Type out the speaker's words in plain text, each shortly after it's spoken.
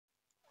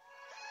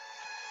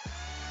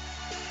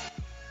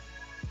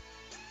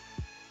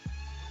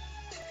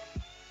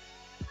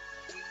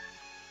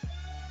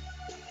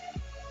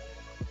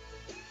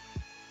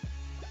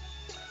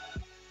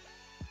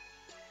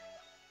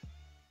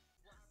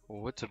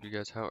What's up you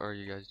guys, how are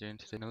you guys doing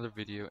today? Another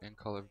video in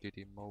Call of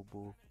Duty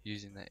Mobile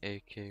using the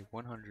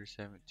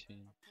Ak117.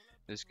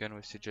 This gun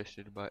was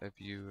suggested by a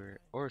viewer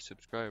or a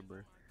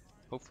subscriber,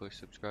 hopefully a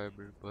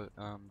subscriber, but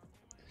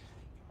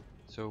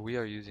so we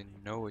are using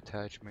no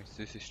attachments.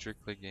 This is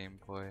strictly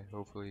gameplay.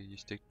 Hopefully you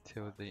stick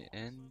till the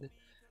end,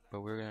 but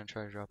we're gonna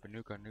try to drop a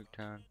nuke on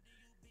Nuketown.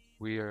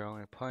 We are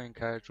only playing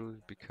casuals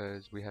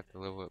because we have to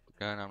level up the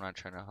gun. I'm not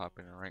trying to hop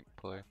in a rank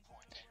play.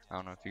 I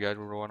don't know if you guys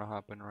would want to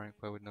hop in a rank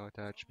play with no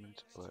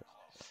attachments, but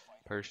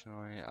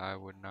personally I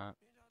would not.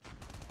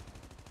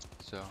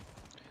 So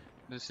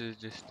this is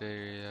just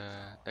a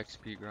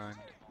XP grind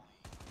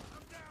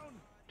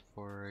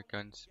for a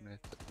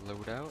gunsmith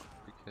loadout,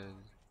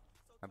 because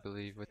I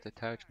believe with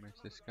attachments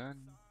this gun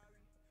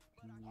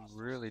can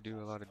really do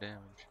a lot of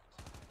damage.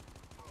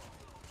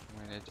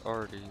 I mean, it's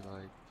already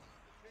like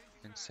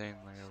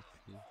insanely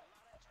OP.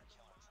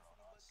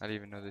 I didn't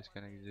even know this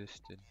gun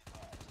existed.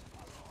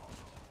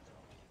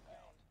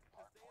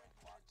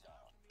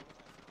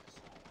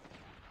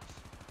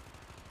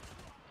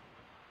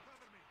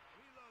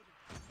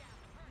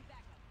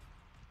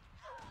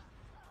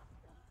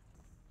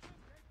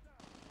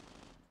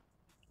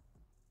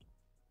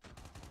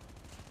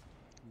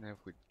 And if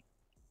we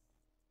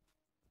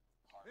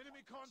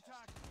enemy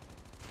contact.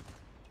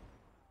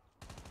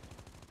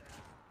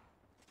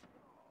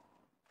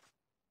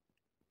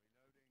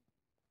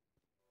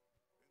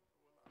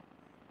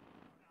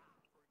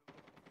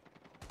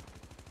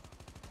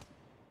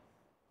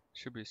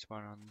 should be a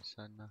spawn on this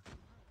side now.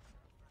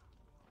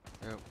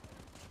 Yep.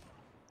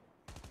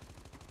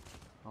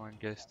 I wouldn't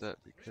guess that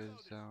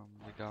because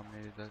we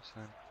dominated that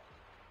side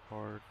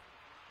hard.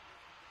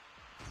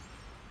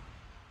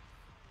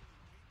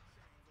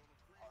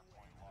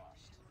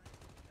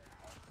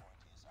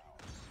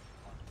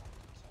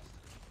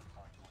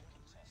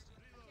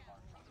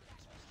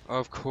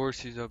 Of course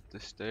he's up the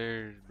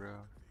stairs, bro.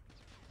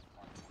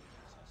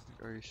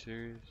 Are you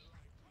serious?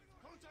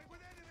 Contact with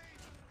enemy.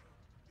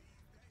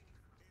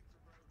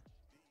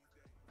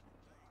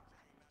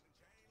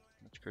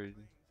 That's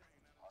crazy.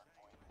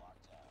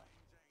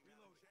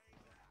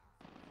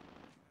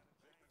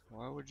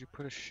 Why would you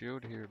put a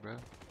shield here, bro?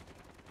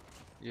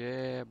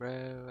 Yeah,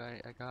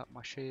 bro, I got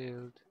my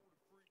shield.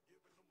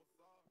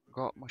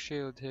 Got my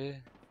shield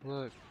here.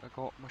 Look, I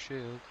got my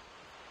shield.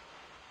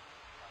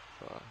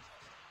 Fuck.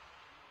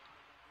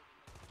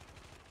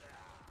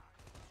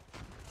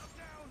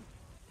 Down.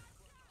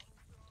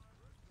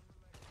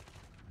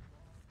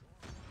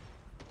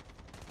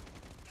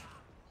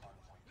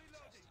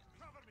 Reloading.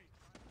 Cover me.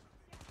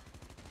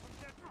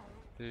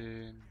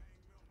 Dude.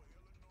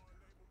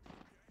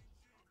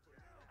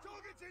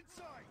 Target's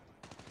inside.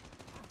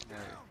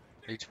 Yeah.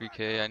 HVK,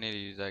 I need to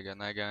use that gun.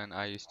 That gun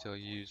I used to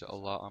use a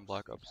lot on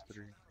Black Ops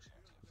 3.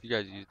 If you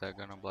guys use that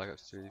gun on Black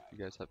Ops 3, if you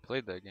guys have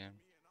played that game,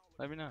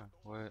 let me know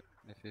what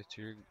if it's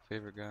your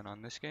favorite gun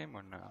on this game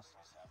or not.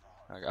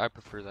 Like, I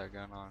prefer that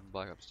gun on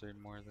Black Ops 3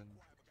 more than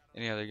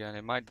any other gun.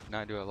 It might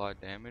not do a lot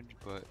of damage,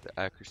 but the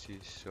accuracy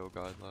is so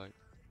godlike.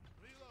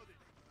 Reloading.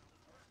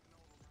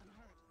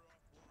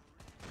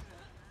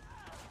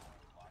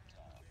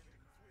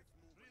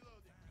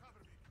 Reloading. Cover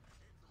me.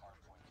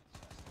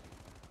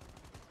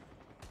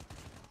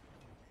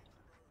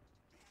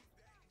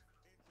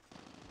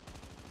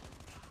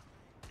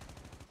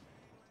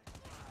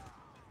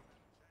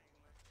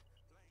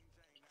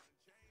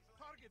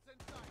 Target's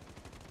inside.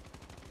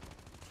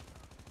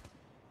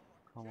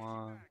 Come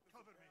on.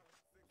 Cover me.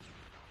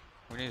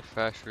 We need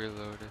fast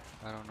reload.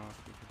 I don't know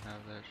if we can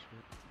have that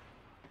shit.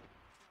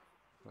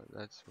 But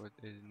that's what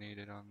is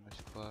needed on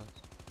this class.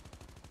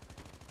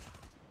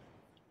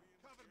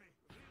 Cover me.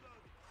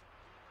 Reloading.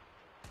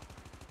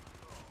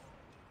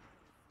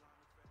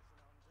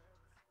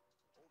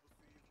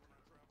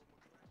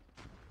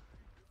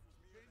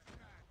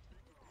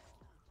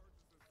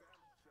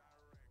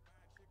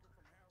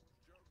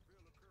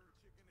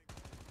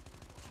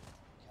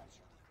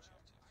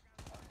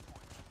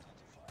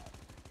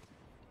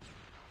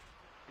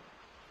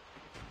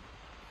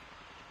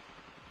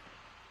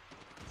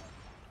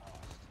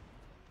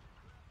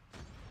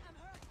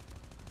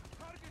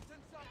 Target's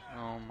inside.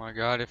 Oh my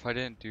god, if I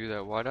didn't do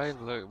that, why'd I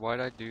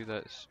do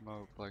that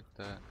smoke like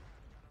that?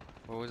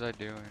 What was I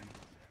doing?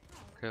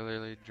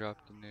 Clearly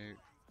dropped the nuke.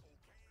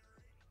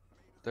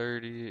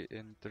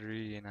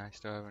 30-3 and I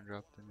still haven't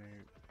dropped the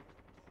nuke.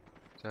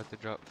 So I have to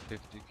drop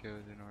 50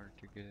 kills in order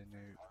to get a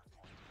nuke.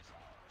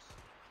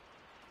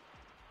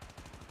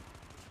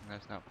 And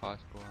that's not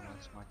possible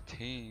unless my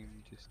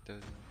team just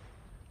doesn't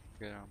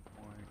get on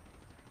point.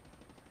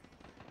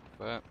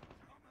 But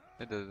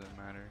it doesn't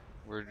matter.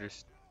 We're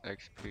just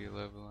XP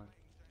leveling.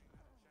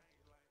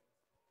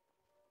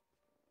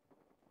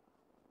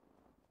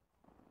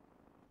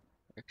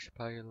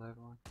 XP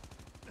leveling.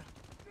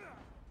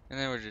 And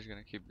then we're just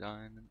gonna keep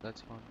dying, and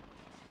that's fun.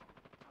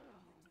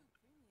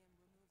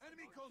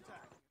 Enemy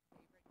contact.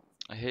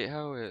 I hate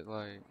how it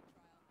like,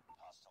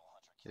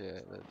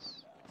 yeah,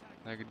 that's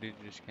like a dude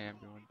just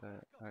camping with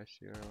that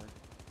ICR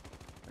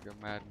like a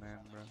madman,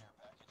 bro.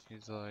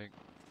 He's like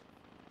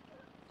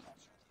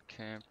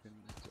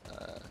camping.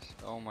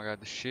 Oh my god,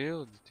 the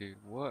shields, dude.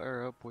 What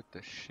are up with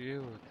the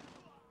shield?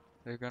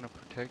 They're gonna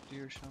protect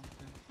you or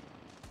something?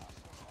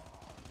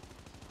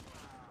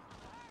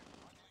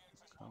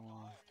 Come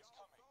on.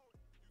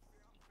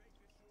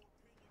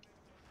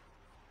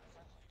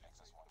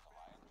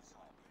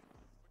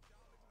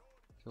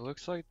 It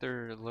looks like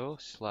they're a little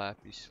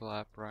slappy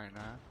slap right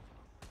now,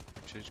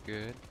 which is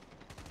good.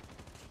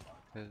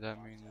 Because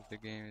that means that the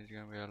game is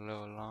gonna be a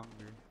little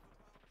longer.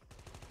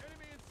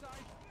 Enemy in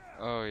sight.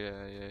 Oh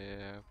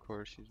yeah, of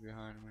course he's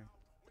behind me.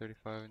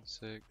 35 and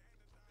 6.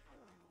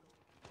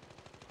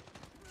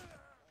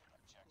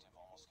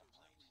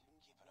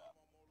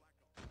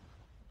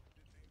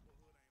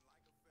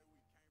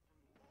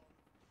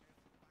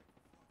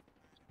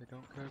 They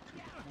don't capture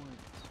the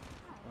points.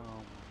 Oh my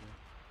god.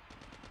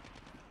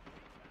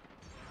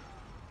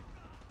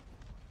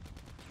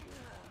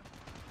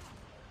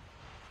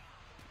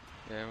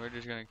 Yeah, we're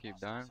just gonna keep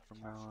dying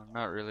from now on.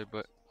 Not really,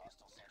 but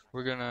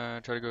we're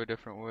gonna try to go a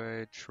different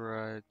way.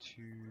 Try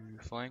to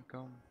flank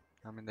them.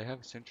 I mean, they have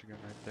a sentry gun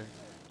right there.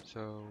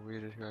 So we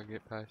just gotta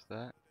get past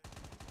that.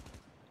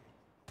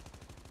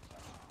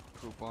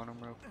 Poop on them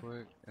real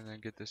quick. And then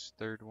get this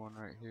third one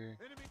right here.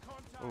 Enemy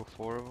contact. Oh,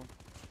 4 of them.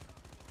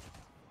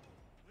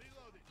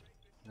 Reloading.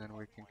 And then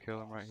we can kill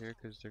them right here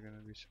because they're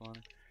gonna be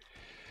spawning.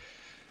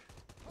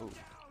 Oh.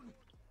 Down.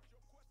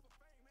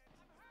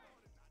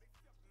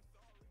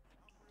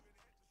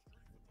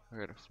 I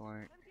got a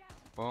flank.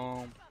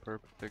 Boom.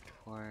 Perfect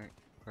flank.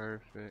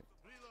 Perfect.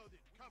 Reloading.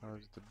 That Cover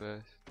was the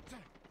best.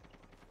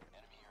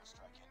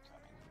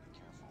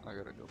 I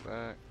gotta go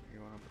back.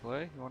 You wanna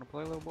play? You wanna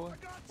play, little boy?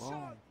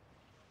 Boom.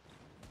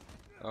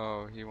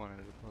 Oh, he wanted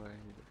to play.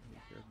 He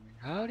killed me.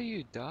 How do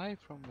you die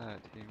from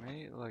that,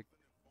 teammate? Like,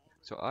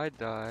 so I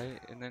die,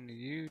 and then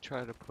you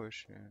try to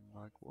push in.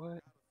 Like,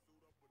 what?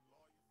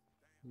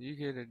 You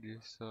could have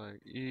just,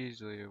 like,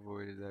 easily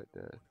avoided that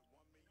death.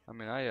 I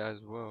mean, I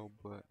as well,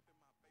 but...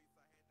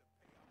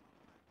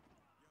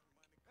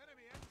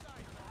 Enemy in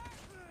sight.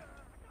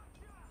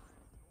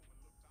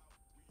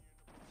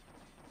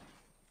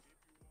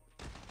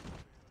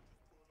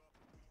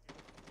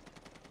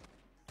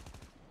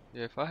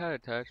 Yeah, if I had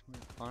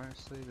attachment,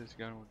 honestly, this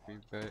gun would be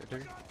better. Got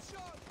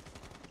shot.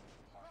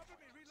 Cover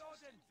me.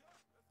 Reloading.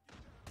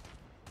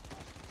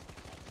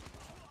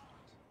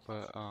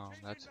 But,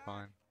 that's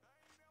fine.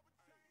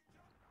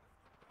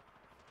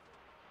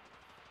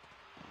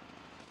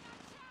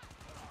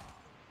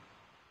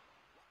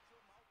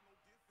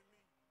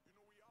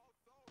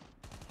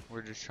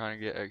 We're just trying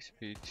to get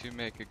XP to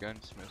make a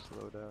gunsmith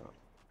loadout.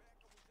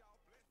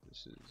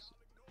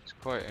 It's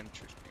quite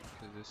interesting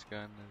because this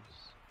gun is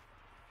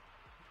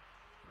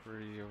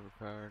pretty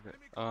overpowered.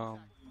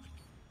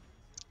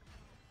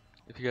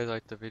 If you guys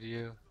liked the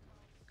video,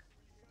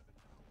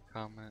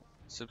 comment,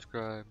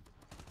 subscribe,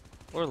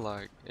 or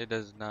like. It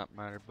does not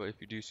matter, but if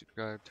you do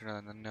subscribe, turn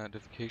on the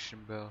notification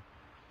bell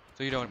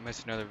so you don't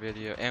miss another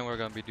video. And we're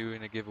gonna be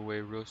doing a giveaway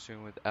real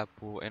soon with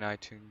Apple and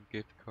iTunes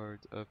gift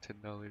cards of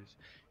 $10,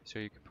 so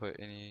you can put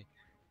any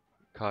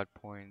COD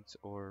points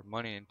or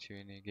money into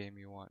any game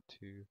you want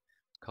to.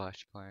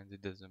 Clash Clans,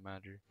 it doesn't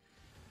matter.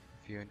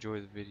 If you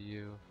enjoy the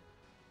video,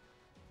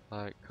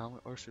 like,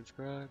 comment, or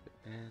subscribe,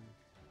 and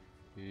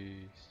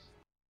peace.